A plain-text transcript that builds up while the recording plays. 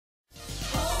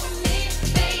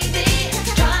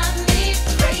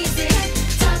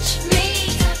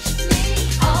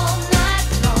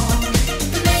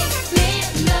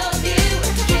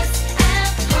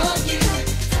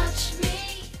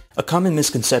common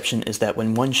misconception is that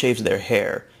when one shaves their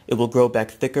hair, it will grow back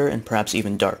thicker and perhaps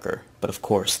even darker, but of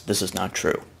course, this is not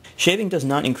true. Shaving does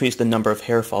not increase the number of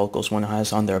hair follicles one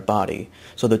has on their body,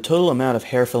 so the total amount of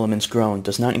hair filaments grown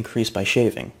does not increase by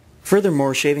shaving.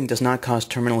 Furthermore, shaving does not cause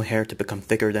terminal hair to become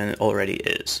thicker than it already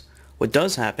is. What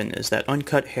does happen is that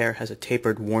uncut hair has a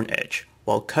tapered, worn edge,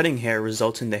 while cutting hair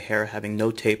results in the hair having no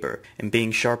taper and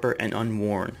being sharper and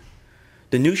unworn.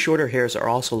 The new shorter hairs are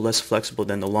also less flexible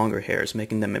than the longer hairs,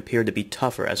 making them appear to be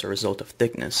tougher as a result of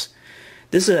thickness.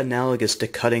 This is analogous to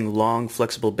cutting long,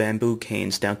 flexible bamboo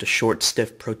canes down to short,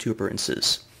 stiff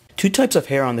protuberances. Two types of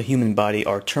hair on the human body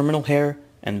are terminal hair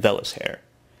and vellus hair.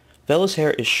 Vellus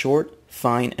hair is short,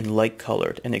 fine, and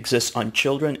light-colored, and exists on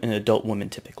children and adult women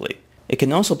typically. It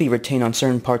can also be retained on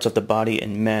certain parts of the body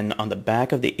in men on the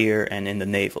back of the ear and in the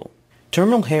navel.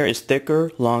 Terminal hair is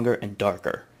thicker, longer, and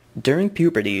darker. During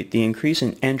puberty, the increase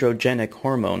in androgenic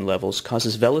hormone levels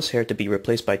causes vellus hair to be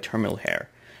replaced by terminal hair.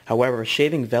 However,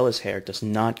 shaving vellus hair does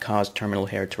not cause terminal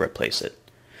hair to replace it.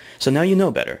 So now you know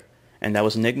better, and that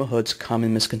was Enigma Hood's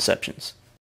Common Misconceptions.